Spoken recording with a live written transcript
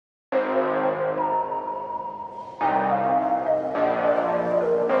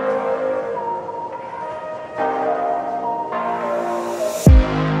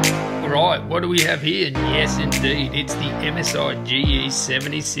what do we have here? Yes, indeed, it's the MSI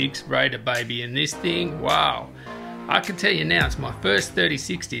GE76 Raider, baby. And this thing, wow. I can tell you now, it's my first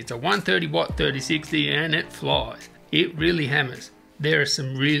 3060. It's a 130 watt 3060 and it flies. It really hammers. There are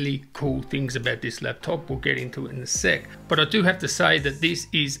some really cool things about this laptop. We'll get into it in a sec. But I do have to say that this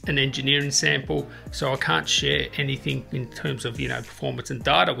is an engineering sample, so I can't share anything in terms of, performance and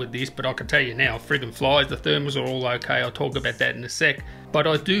data with this, but I can tell you now, friggin' flies. The thermals are all okay. I'll talk about that in a sec. But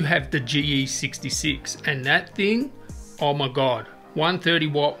I do have the GE76, and that thing, oh my God, 130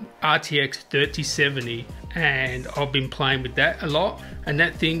 watt RTX 3070, and I've been playing with that a lot, and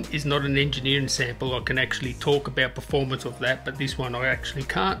that thing is not an engineering sample. I can actually talk about performance of that, but this one I actually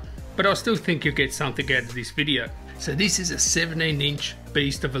can't. But I still think you'll get something out of this video. So this is a 17-inch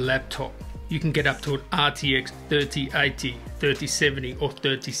beast of a laptop. You can get up to an RTX 3080, 3070 or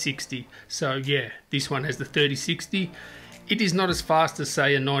 3060. So yeah, this one has the 3060. It is not as fast as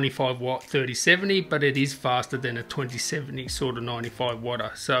say a 95 watt 3070, but it is faster than a 2070 sort of 95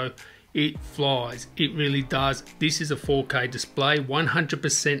 watter. So it flies, it really does. This is a 4K display,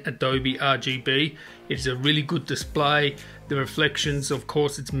 100% Adobe RGB. It's a really good display. The reflections, of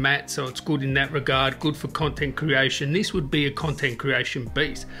course, it's matte, so it's good in that regard, good for content creation. This would be a content creation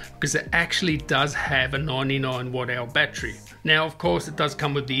beast because it actually does have a 99 watt hour battery. Now, of course, it does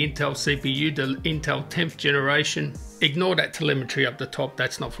come with the Intel CPU, the Intel 10th generation. Ignore that telemetry up the top,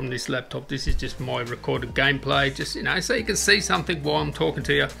 that's not from this laptop. This is just my recorded gameplay, just, so you can see something while I'm talking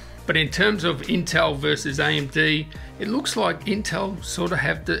to you. But in terms of Intel versus AMD, it looks like Intel sort of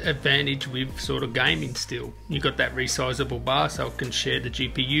have the advantage with sort of gaming still. You got that resizable bar, so it can share the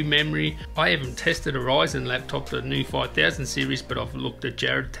GPU memory. I haven't tested a Ryzen laptop, the new 5000 series, but I've looked at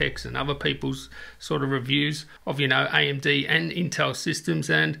Jared Tech's and other people's sort of reviews of, AMD and Intel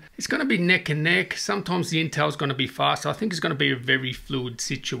systems, and it's going to be neck and neck. Sometimes the Intel's going to be faster. I think it's going to be a very fluid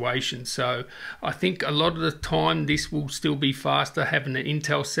situation. So I think a lot of the time this will still be faster having an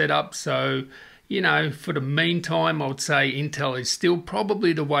Intel setup. So, for the meantime, I would say Intel is still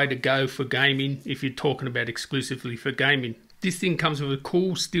probably the way to go for gaming if you're talking about exclusively for gaming. This thing comes with a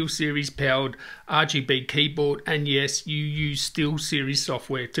cool SteelSeries powered RGB keyboard, and yes, you use SteelSeries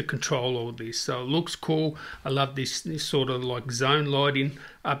software to control all this. So it looks cool. I love this sort of like zone lighting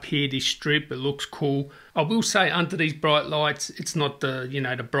up here, this strip. It looks cool. I will say under these bright lights, it's not the,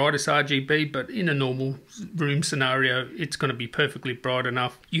 the brightest RGB, but in a normal room scenario, it's going to be perfectly bright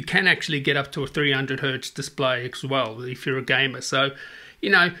enough. You can actually get up to a 300 Hertz display as well if you're a gamer. So,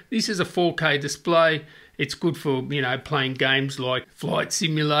 this is a 4K display. It's good for, playing games like Flight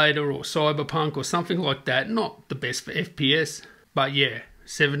Simulator or Cyberpunk or something like that. Not the best for FPS, but yeah,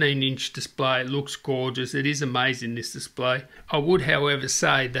 17-inch display. It looks gorgeous. It is amazing, this display. I would, however,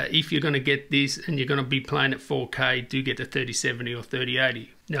 say that if you're going to get this and you're going to be playing at 4K, do get the 3070 or 3080.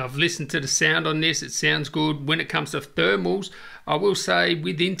 Now, I've listened to the sound on this. It sounds good. When it comes to thermals, I will say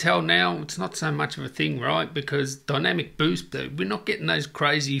with Intel now, it's not so much of a thing, right? Because dynamic boost, we're not getting those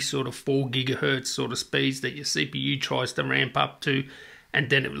crazy sort of 4 gigahertz sort of speeds that your CPU tries to ramp up to, and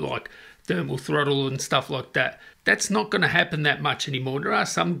then it like thermal throttle and stuff like that. That's not going to happen that much anymore. There are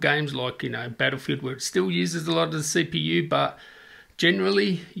some games like, Battlefield where it still uses a lot of the CPU, but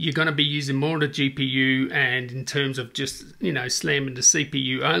generally, you're going to be using more of the GPU, and in terms of just, slamming the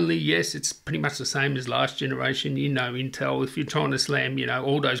CPU only, yes, it's pretty much the same as last generation. Intel, if you're trying to slam,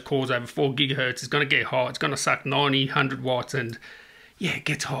 all those cores over 4 gigahertz, it's going to get hot. It's going to suck 90, 100 watts, and yeah, it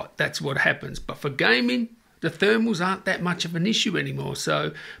gets hot. That's what happens. But for gaming, the thermals aren't that much of an issue anymore.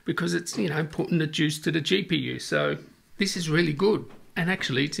 So, because it's, putting the juice to the GPU. So, this is really good. And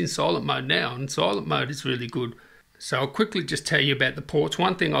actually, it's in silent mode now, and silent mode is really good. So I'll quickly just tell you about the ports.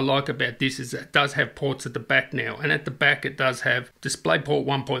 One thing I like about this is that it does have ports at the back now. And at the back it does have DisplayPort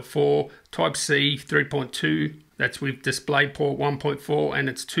 1.4, Type-C 3.2. That's with DisplayPort 1.4 and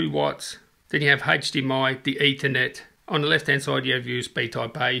it's 2 watts. Then you have HDMI, the Ethernet. On the left hand side you have USB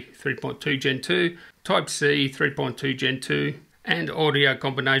Type-A 3.2 Gen 2, Type-C 3.2 Gen 2. And audio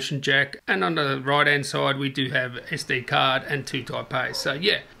combination jack, and on the right hand side we do have SD card and 2 Type-A's. So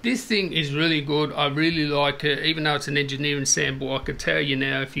yeah, this thing is really good. I really like it. Even though it's an engineering sample, I can tell you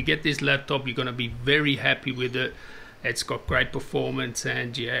now, if you get this laptop, you're going to be very happy with it. It's got great performance,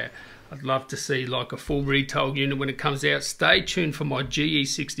 and yeah, I'd love to see like a full retail unit when it comes out. Stay tuned for my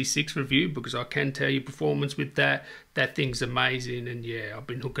GE76 review, because I can tell you performance with that thing's amazing. And yeah, I've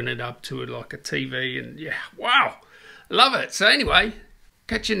been hooking it up to it like a TV, and yeah, wow, love it. So anyway,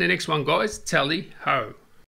 catch you in the next one, guys. Tally ho.